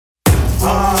Hey,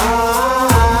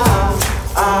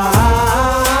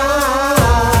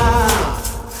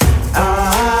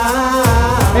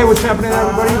 what's happening,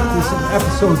 everybody? This is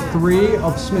episode 3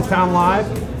 of Smithtown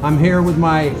Live. I'm here with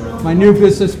my new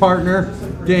business partner,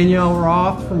 Danielle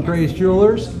Roth from Gray's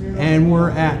Jewelers, and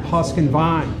we're at Husk and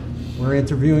Vine. We're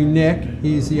interviewing Nick.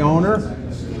 He's the owner.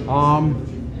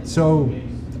 So,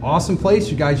 awesome place.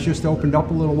 You guys just opened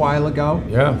up a little while ago.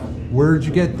 Yeah. Where did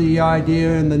you get the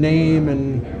idea and the name?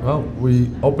 And well, we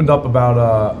opened up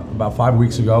about 5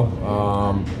 weeks ago.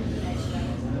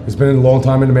 It's been a long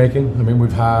time in the making. I mean,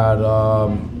 we've had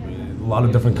a lot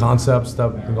of different concepts that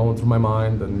have been going through my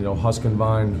mind, and Husk and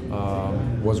Vine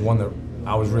was one that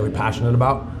I was really passionate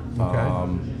about.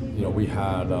 Okay. We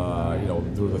had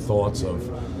through the thoughts of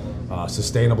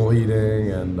sustainable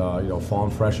eating and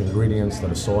farm fresh ingredients that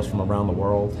are sourced from around the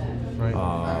world, Right.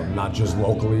 Not just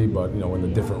locally, but in the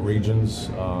different regions.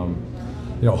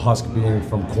 Husk being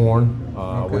from corn,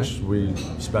 Okay. which we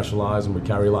specialize and we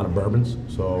carry a lot of bourbons.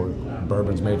 So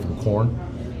bourbons made from corn,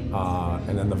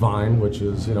 and then the vine, which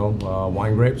is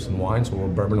wine grapes and wine. So we're a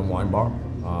bourbon and wine bar.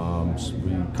 So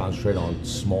we concentrate on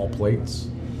small plates.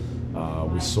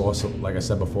 We source, like I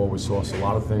said before, we source a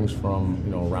lot of things from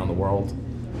around the world,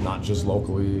 not just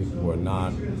locally. We're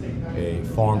not a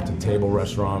farm to table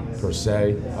restaurant per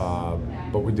se,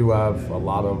 but we do have a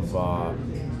lot of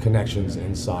connections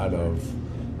inside of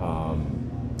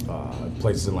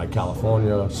places in like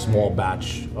California, small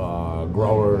batch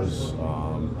growers,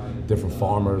 different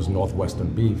farmers, Northwestern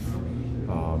beef.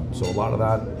 So a lot of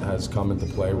that has come into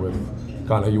play with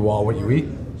kind of you are what you eat,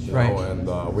 Right. and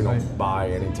we don't buy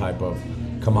any type of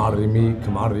commodity meat,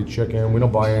 commodity chicken. We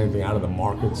don't buy anything out of the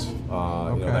markets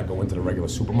that go into the regular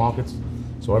supermarkets.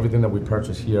 So everything that we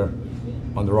purchase here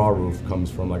under our roof comes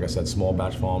from, like I said, small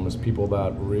batch farmers, people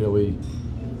that really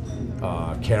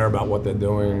care about what they're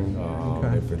doing.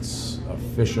 Okay. If it's a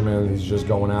fisherman, he's just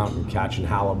going out and catching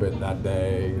halibut that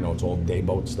day. It's all day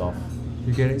boat stuff.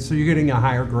 you're getting a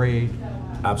higher grade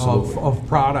Absolutely. of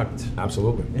product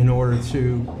Absolutely. in order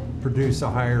to produce a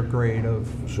higher grade of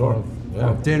Sure.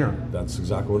 of dinner. That's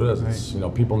exactly what it is. Right. It's,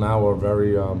 people now are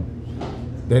very,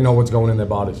 they know what's going in their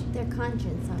bodies. They're conscious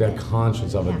of They're it.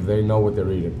 conscious of it. Yeah. They know what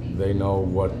they're eating. They know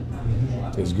what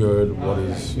is good, what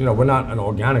is, we're not an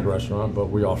organic restaurant, but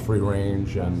we are free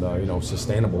range and,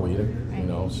 sustainable eating,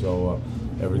 Right. so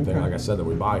everything, Okay. like I said, that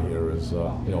we buy here is,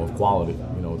 of quality.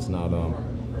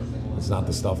 It's not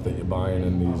the stuff that you're buying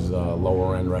in these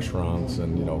lower end restaurants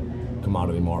and,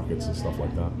 commodity markets and stuff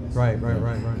like that. Right.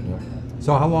 Yeah.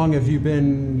 So how long have you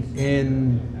been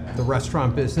in the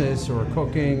restaurant business or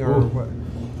cooking or Ooh. what?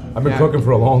 I've been Yeah. cooking for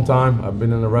a long time. I've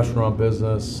been in the restaurant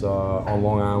business on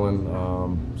Long Island,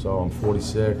 so I'm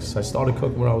 46. I started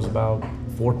cooking when I was about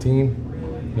 14.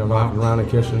 Knocking around in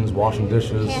kitchens, washing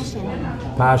dishes.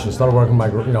 Passion. Started working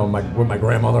with my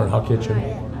grandmother in her kitchen.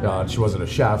 She wasn't a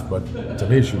chef, but to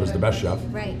me, she was the best chef.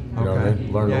 Right. You know what I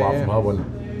mean? Learned a lot from her when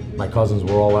my cousins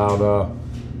were all out,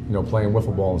 playing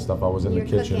wiffle ball and stuff. I was in You're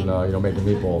the kitchen, cooking. making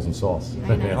meatballs and sauce.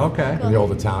 I know. Okay. And the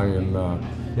old Italian,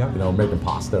 Yep. making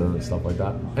pasta and stuff like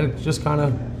that. And it just kind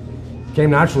of came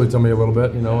naturally to me a little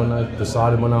bit, and I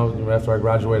decided after I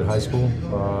graduated high school,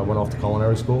 I went off to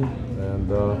culinary school, and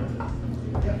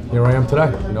here I am today.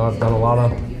 I've done a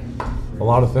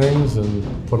lot of things and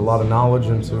put a lot of knowledge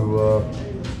into,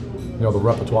 the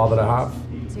repertoire that I have.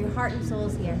 So your heart and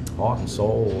soul's here. Heart and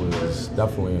soul is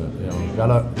definitely,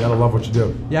 gotta love what you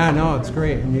do. Yeah, no, it's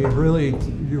great, and you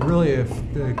really, if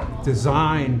the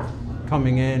design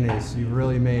coming in is you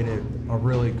really made it a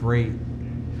really great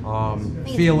I think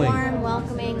feeling. It's warm,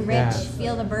 welcoming, rich. Yeah.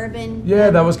 Feel the bourbon. Yeah,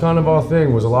 that was kind of our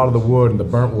thing. Was a lot of the wood and the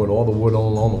burnt wood. All the wood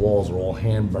along the walls were all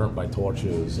hand burnt by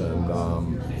torches,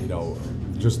 and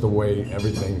just the way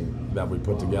everything that we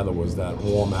put together was that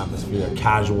warm atmosphere,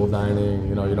 casual dining.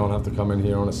 You don't have to come in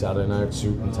here on a Saturday night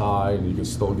suit and tie, and you can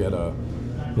still get a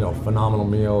phenomenal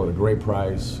meal at a great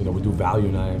price. We do value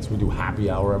nights. We do happy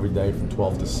hour every day from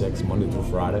 12 to 6, Monday through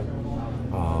Friday.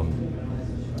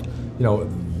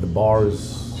 The bar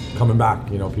is coming back.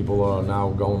 People are now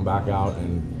going back out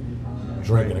and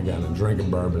drinking again, and drinking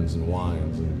bourbons and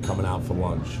wines, and coming out for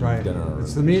lunch, Right. dinner.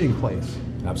 It's the meeting place.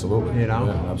 Absolutely.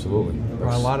 Yeah, absolutely.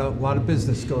 A lot of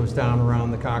business goes down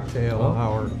around the cocktail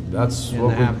hour. That's in what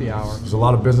the happy hour. There's a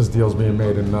lot of business deals being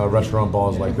made in restaurant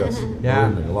bars like this. Yeah.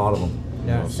 Believe me, a lot of them.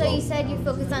 Yeah. So you said you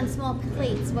focus on small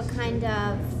plates. What kind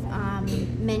of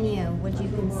menu would you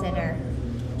consider?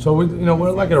 So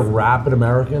we're like a rapid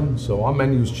American, so our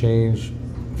menus change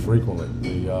frequently.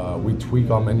 We tweak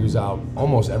our menus out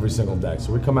almost every single day.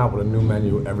 So we come out with a new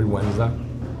menu every Wednesday.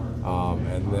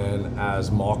 And then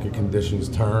as market conditions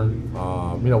turn,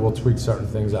 we'll tweak certain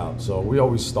things out. So we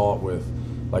always start with,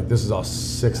 like, this is our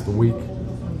 6th week.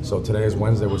 So today is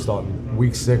Wednesday, we're starting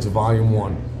week 6, volume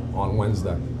 1 on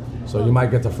Wednesday. So you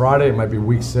might get to Friday, it might be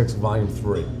week 6, volume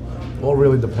 3. All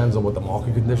really depends on what the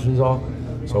market conditions are.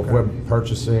 So if we're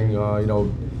purchasing,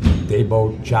 day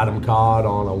boat Chatham cod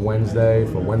on a Wednesday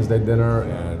for Wednesday dinner,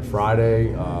 and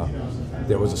Friday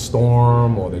there was a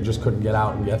storm, or they just couldn't get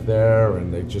out and get there,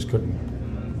 and they just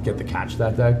couldn't get the catch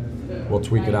that day, we'll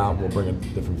tweak it out. We'll bring a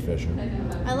different fish in.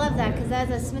 I love that, because as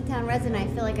a Smithtown resident, I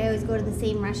feel like I always go to the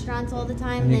same restaurants all the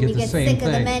time, and you then get you the get same sick of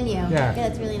the thing. menu. Yeah.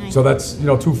 That's really nice. So that's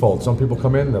twofold. Some people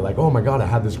come in, they're like, "Oh my God, I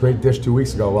had this great dish 2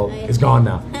 weeks ago." Well, it's gone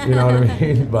now. You know what I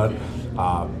mean? But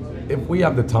if we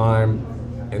have the time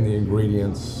and the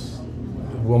ingredients,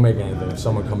 we'll make anything. If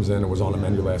someone comes in and was on the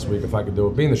menu last week, if I could do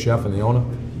it, being the chef and the owner,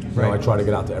 I try to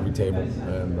get out to every table.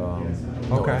 And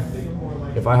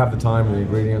if I have the time and the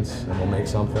ingredients, and we'll make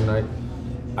something,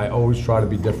 I always try to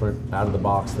be different, out of the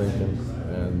box thinking,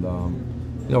 and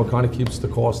it kind of keeps the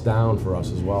cost down for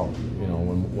us as well.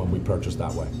 When we purchase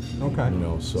that way. Okay.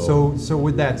 So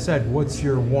with that said, what's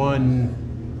your one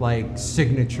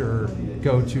signature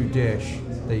go-to dish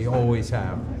that you always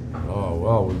have? Oh,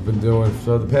 well, we've been doing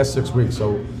for the past 6 weeks.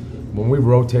 So when we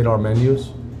rotate our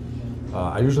menus,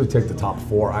 I usually take the top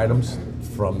 4 items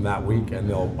from that week, and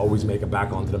they'll always make it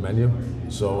back onto the menu.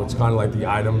 So it's kind of like the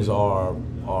items are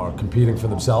competing for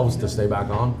themselves to stay back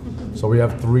on. So we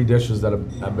have 3 dishes that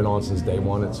have been on since day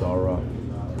one. It's our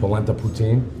polenta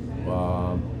poutine,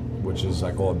 which is,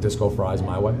 I call it disco fries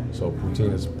my way. So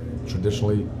poutine is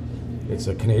traditionally, it's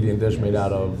a Canadian dish made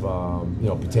out of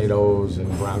potatoes and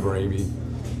brown gravy.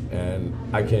 And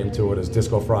I came to it as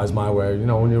disco fries my way.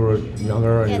 When you were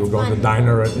younger and you would go to the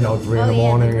diner at 3 in the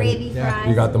morning, the gravy and fries.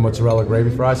 you got the mozzarella gravy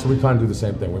fries. So we kind of do the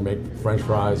same thing. We make French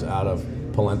fries out of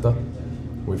polenta.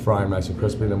 We fry them nice and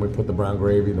crispy. Then we put the brown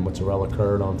gravy, the mozzarella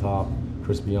curd on top,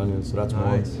 crispy onions. So that's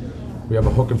Nice. one. We have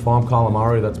a Hook and Farm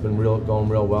calamari that's been going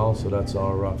real well. So that's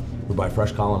our we buy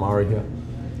fresh calamari here,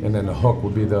 and then the hook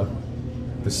would be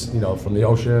from the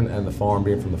ocean, and the farm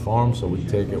being from the farm. So we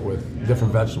take it with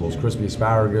different vegetables: crispy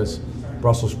asparagus,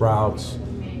 Brussels sprouts,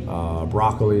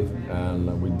 broccoli,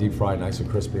 and we deep fry it nice and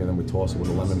crispy, and then we toss it with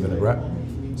a lemon vinaigrette.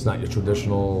 It's not your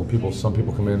traditional people. Some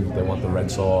people come in, they want the red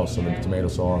sauce or the tomato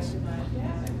sauce.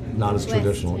 Not as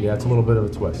traditional. Yeah, it's a little bit of a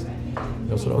twist.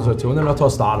 So those are 2. And then our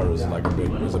tostada is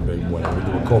a big winner. We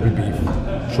do a Kobe beef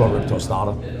short rib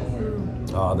tostada.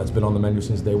 That's been on the menu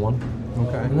since day one.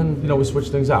 Okay. And then we switch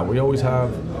things out. We always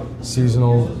have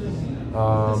seasonal.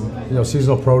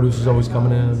 Seasonal produce is always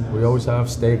coming in. We always have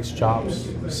steaks, chops,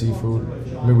 seafood.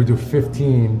 I mean, we do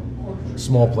 15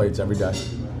 small plates every day,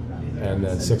 and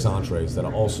then 6 entrees that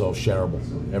are also shareable.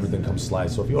 Everything comes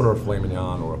sliced. So if you order a filet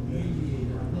mignon or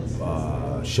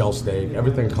a shell steak,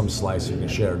 everything comes sliced. So you can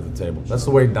share it at the table. That's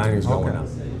the way dining's going now.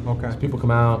 Okay. So people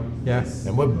come out. Yes.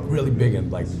 And we're really big in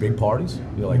big parties.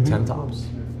 10 tops,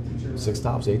 6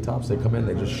 tops, 8 tops. They come in,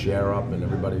 they just share up, and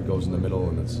everybody goes in the middle,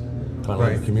 and it's kind of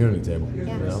like a community table.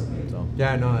 Yeah. So.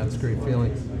 Yeah, no, that's a great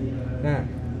feeling. Yeah.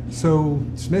 So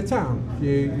Smithtown,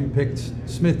 you picked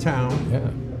Smithtown.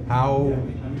 Yeah. How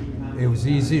it was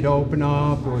easy to open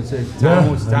up, or was it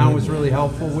Yeah, town was really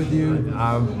helpful with you?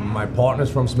 My partner's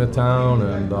from Smithtown,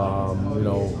 and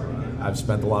I've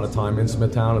spent a lot of time in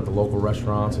Smithtown at the local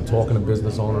restaurants and talking to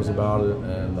business owners about it.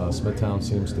 And Smithtown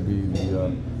seems to be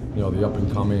the up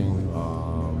and coming.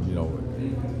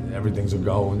 Everything's a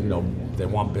go. They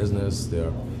want business.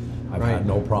 I've had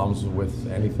no problems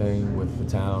with anything with the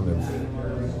town.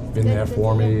 They've been there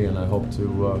for me, and I hope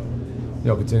to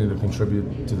continue to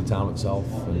contribute to the town itself.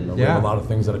 And we have a lot of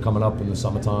things that are coming up in the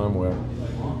summertime where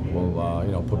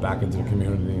we'll put back into the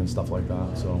community and stuff like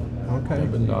that. So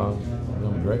they've been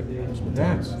great.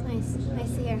 Smithtown's.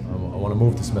 Nice to hear. I want to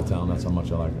move to Smithtown. That's how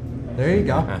much I like it. There you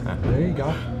go. There you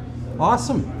go.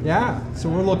 Awesome. Yeah. So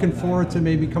we're looking forward to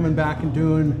maybe coming back and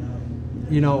doing,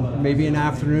 maybe an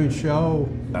afternoon show.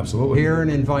 Absolutely. Here, and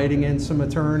inviting in some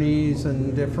attorneys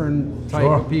and different type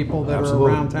of people that are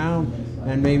around town,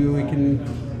 and maybe we can,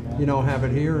 have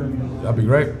it here. That'd be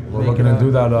great. We're Make looking it to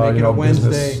do that, make it a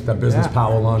Wednesday. business Yeah.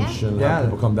 power lunch, and Yeah. have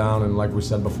people come down and, like we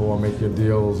said before, make your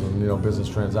deals and business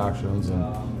transactions and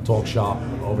talk shop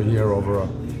over here over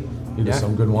either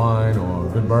some good wine or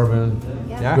good bourbon,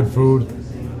 Yeah. good food.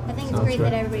 I think it's Sounds great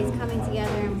great. that everybody's coming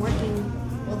together and working,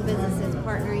 all the businesses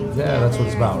partnering together. Yeah, that's what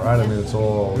it's about, right? I mean, it's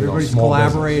all Everybody's small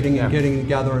collaborating business. and getting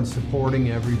together and supporting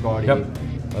everybody Yep.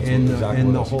 That's in exactly the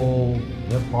what it is. whole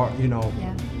Yep. part,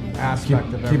 Yeah. aspect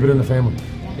of Keep it everything. in the family.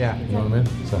 Yeah. Yeah. You know what I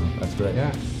mean? So that's great.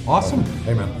 Yeah. Awesome.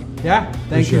 Hey, man. Yeah. Thank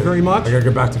Appreciate you very it. much. I gotta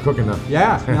get back to cooking now.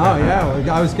 Yeah. No.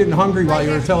 Yeah. I was getting hungry while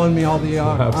you were telling me all the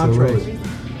entrees. Absolutely.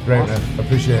 Great, man.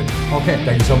 Appreciate it. Okay.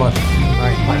 Thank you so much. All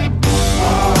right. Bye.